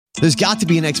There's got to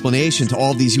be an explanation to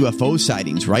all of these UFO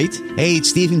sightings, right? Hey,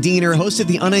 it's Stephen Diener, host of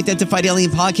the Unidentified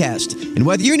Alien Podcast. And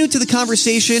whether you're new to the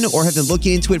conversation or have been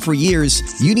looking into it for years,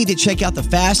 you need to check out the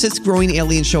fastest growing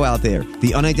alien show out there,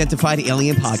 the Unidentified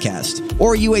Alien Podcast,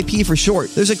 or UAP for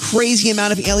short. There's a crazy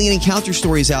amount of alien encounter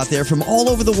stories out there from all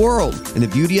over the world. And the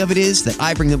beauty of it is that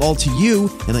I bring them all to you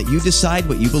and let you decide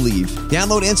what you believe.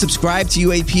 Download and subscribe to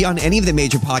UAP on any of the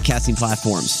major podcasting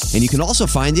platforms. And you can also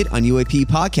find it on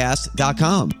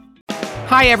UAPpodcast.com.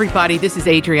 Hi, everybody. This is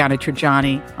Adriana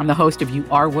Trajani. I'm the host of You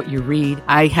Are What You Read.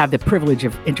 I have the privilege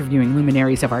of interviewing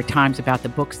luminaries of our times about the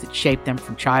books that shaped them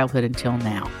from childhood until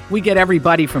now. We get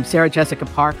everybody from Sarah Jessica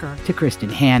Parker to Kristen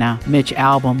Hanna, Mitch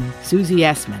Albom, Susie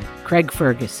Essman, Craig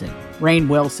Ferguson, Rainn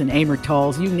Wilson, Amor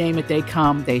Tolls, you name it, they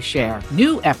come, they share.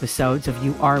 New episodes of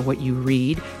You Are What You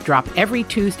Read drop every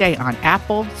Tuesday on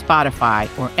Apple, Spotify,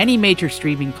 or any major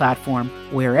streaming platform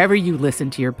wherever you listen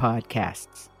to your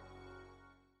podcasts.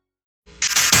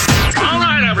 All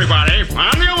right, everybody,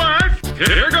 on the alert.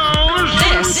 Here goes.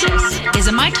 This is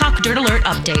a My Talk Dirt Alert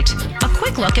update. A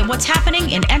quick look at what's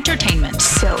happening in entertainment.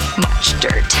 So much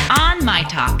dirt. On My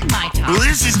Talk. Well,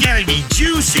 this is going to be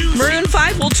juicy. Maroon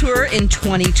 5 will tour in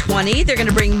 2020. They're going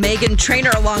to bring Meghan Trainor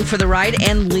along for the ride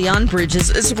and Leon Bridges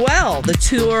as well. The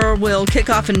tour will kick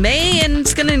off in May, and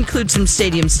it's going to include some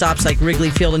stadium stops like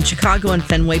Wrigley Field in Chicago and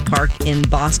Fenway Park in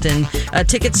Boston.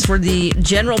 Tickets for the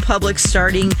general public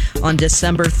starting on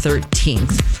December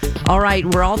 13th. All right,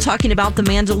 we're all talking about The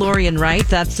Mandalorian, right?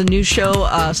 That's the new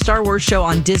show, Star Wars show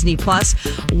on Disney+.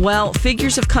 Well,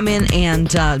 figures have come in, and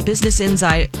Business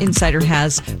Insider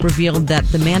has revealed that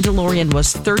The Mandalorian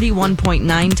was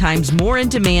 31.9 times more in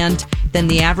demand than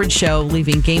the average show,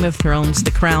 leaving Game of Thrones,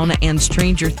 The Crown, and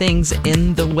Stranger Things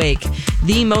in the wake.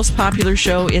 The most popular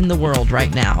show in the world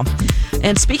right now.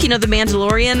 And speaking of The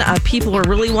Mandalorian, people are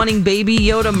really wanting Baby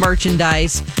Yoda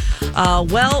merchandise.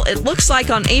 Well, it looks like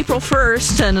on April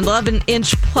 1st, an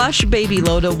 11-inch plush Baby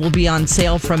Yoda will be on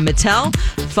sale from Mattel.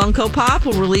 Funko Pop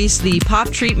will release the pop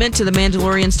treatment to the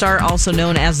Mandalorian star, also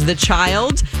known as The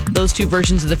Child. Those two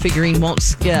versions of the figurine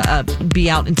won't be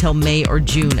out until May or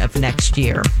June of next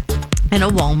year. And a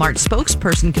Walmart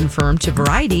spokesperson confirmed to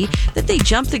Variety that they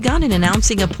jumped the gun in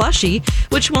announcing a plushie,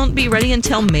 which won't be ready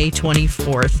until May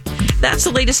 24th. That's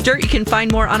the latest dirt. You can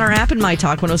find more on our app and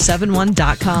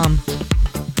mytalk1071.com.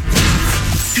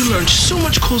 You learned so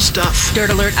much cool stuff. Dirt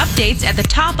Alert updates at the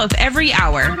top of every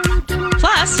hour.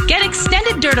 Plus, get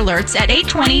extended Dirt Alerts at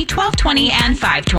 8:20, 12:20, and 5:20.